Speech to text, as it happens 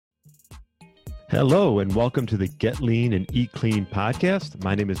Hello, and welcome to the Get Lean and Eat Clean podcast.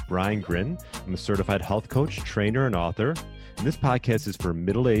 My name is Brian Grin. I'm a certified health coach, trainer, and author. And this podcast is for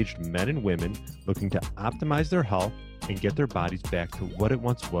middle-aged men and women looking to optimize their health and get their bodies back to what it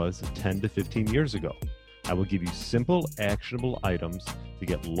once was 10 to 15 years ago. I will give you simple, actionable items to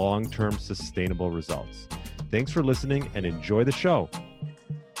get long-term sustainable results. Thanks for listening and enjoy the show.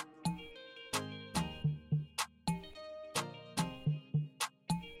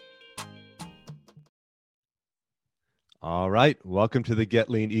 All right. Welcome to the Get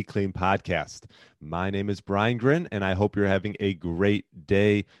Lean, Eat Clean podcast. My name is Brian Grin, and I hope you're having a great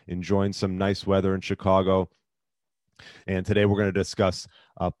day, enjoying some nice weather in Chicago. And today we're going to discuss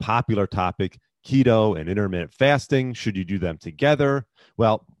a popular topic, keto and intermittent fasting. Should you do them together?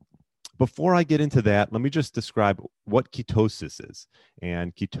 Well, before I get into that, let me just describe what ketosis is.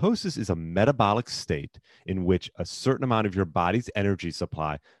 And ketosis is a metabolic state in which a certain amount of your body's energy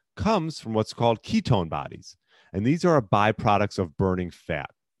supply comes from what's called ketone bodies. And these are byproducts of burning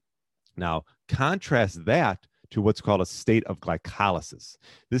fat. Now, contrast that to what's called a state of glycolysis.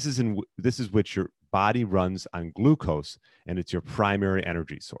 This is which your body runs on glucose, and it's your primary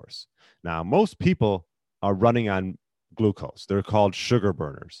energy source. Now, most people are running on glucose. They're called sugar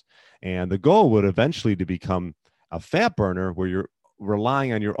burners. And the goal would eventually to become a fat burner where you're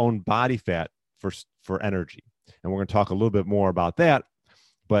relying on your own body fat for energy. And we're going to talk a little bit more about that.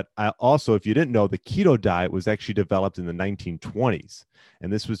 But also, if you didn't know, the keto diet was actually developed in the 1920s,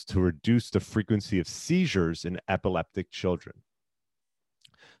 and this was to reduce the frequency of seizures in epileptic children.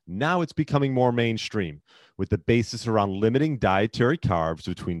 Now it's becoming more mainstream, with the basis around limiting dietary carbs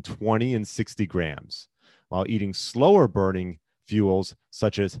between 20 and 60 grams, while eating slower burning fuels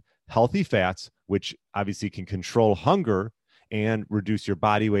such as healthy fats, which obviously can control hunger and reduce your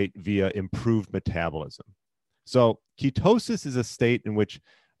body weight via improved metabolism. So ketosis is a state in which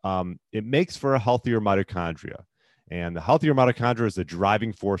it makes for a healthier mitochondria. And the healthier mitochondria is the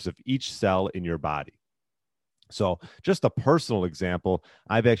driving force of each cell in your body. So just a personal example,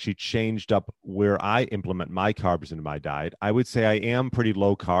 I've actually changed up where I implement my carbs into my diet. I would say I am pretty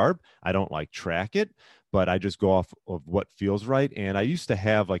low carb. I don't like track it, but I just go off of what feels right. And I used to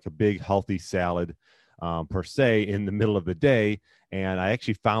have like a big healthy salad per se in the middle of the day. And I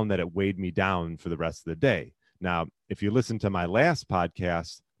actually found that it weighed me down for the rest of the day. Now, if you listen to my last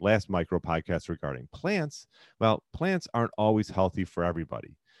micro podcast regarding plants, well, plants aren't always healthy for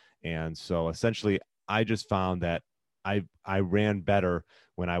everybody. And so essentially, I just found that I ran better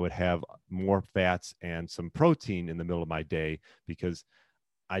when I would have more fats and some protein in the middle of my day because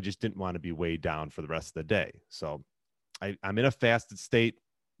I just didn't want to be weighed down for the rest of the day. So I'm in a fasted state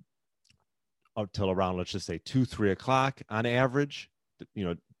up till around, let's just say 2-3 o'clock on average. You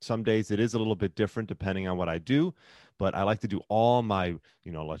know, some days it is a little bit different depending on what I do, but I like to do all my,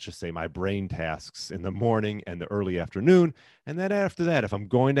 let's just say my brain tasks in the morning and the early afternoon. And then after that, if I'm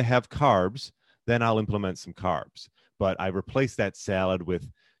going to have carbs, then I'll implement some carbs. But I replace that salad with,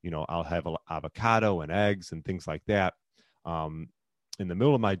 I'll have avocado and eggs and things like that in the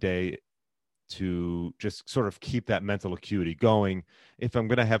middle of my day to just sort of keep that mental acuity going. If I'm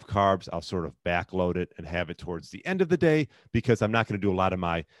going to have carbs, I'll sort of backload it and have it towards the end of the day because I'm not going to do a lot of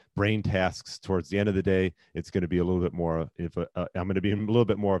my brain tasks towards the end of the day. It's going to be a little bit more, I'm going to be in a little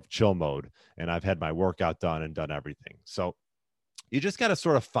bit more of chill mode and I've had my workout done and done everything. So you just got to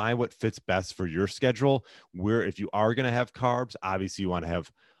sort of find what fits best for your schedule, where if you are going to have carbs, obviously you want to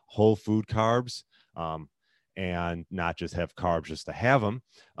have whole food carbs. And not just have carbs just to have them,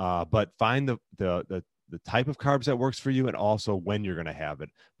 but find the type of carbs that works for you and also when you're going to have it.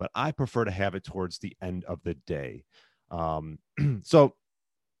 But I prefer to have it towards the end of the day. So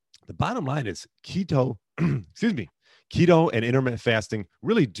the bottom line is keto and intermittent fasting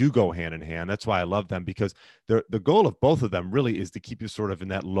really do go hand in hand. That's why I love them, because the goal of both of them really is to keep you sort of in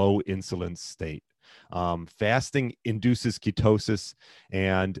that low insulin state. Fasting induces ketosis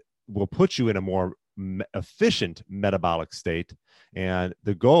and will put you in a more efficient metabolic state. And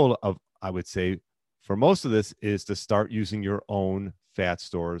the goal of, I would say, for most of this is to start using your own fat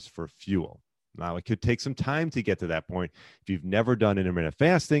stores for fuel. Now, it could take some time to get to that point. If you've never done intermittent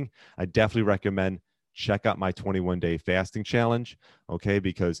fasting, I definitely recommend check out my 21-day fasting challenge, okay,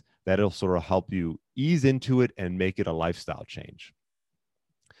 because that'll sort of help you ease into it and make it a lifestyle change.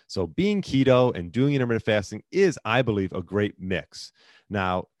 So being keto and doing intermittent fasting is, I believe, a great mix.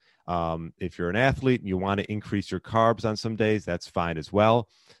 Now, if you're an athlete and you want to increase your carbs on some days, that's fine as well.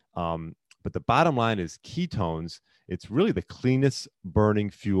 But the bottom line is ketones, it's really the cleanest burning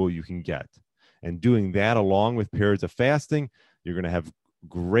fuel you can get. And doing that along with periods of fasting, you're going to have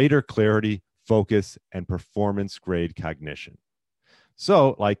greater clarity, focus, and performance grade cognition.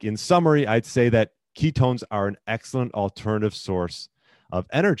 So, like in summary, I'd say that ketones are an excellent alternative source of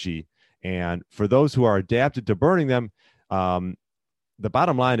energy. And for those who are adapted to burning them, the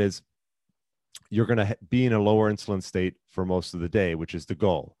bottom line is you're going to be in a lower insulin state for most of the day, which is the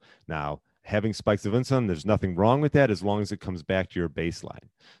goal. Now, having spikes of insulin, there's nothing wrong with that as long as it comes back to your baseline.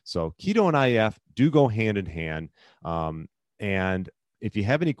 So keto and IF do go hand in hand. And if you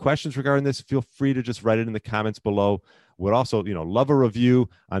have any questions regarding this, feel free to just write it in the comments below. Would also, love a review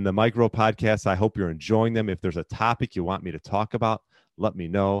on the Micro Podcast. I hope you're enjoying them. If there's a topic you want me to talk about, let me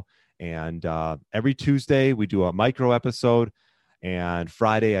know. And every Tuesday we do a micro episode, and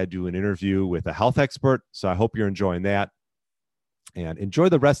Friday I do an interview with a health expert. So I hope you're enjoying that. And enjoy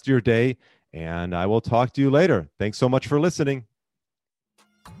the rest of your day, and I will talk to you later. Thanks so much for listening.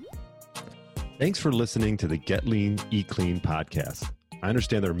 Thanks for listening to the Get Lean, Eat Clean podcast. I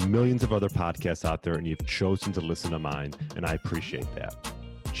understand there are millions of other podcasts out there, and you've chosen to listen to mine, and I appreciate that.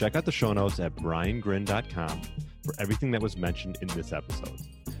 Check out the show notes at briangrin.com for everything that was mentioned in this episode.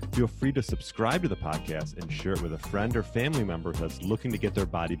 Feel free to subscribe to the podcast and share it with a friend or family member that's looking to get their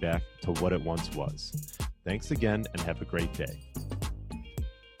body back to what it once was. Thanks again, and have a great day.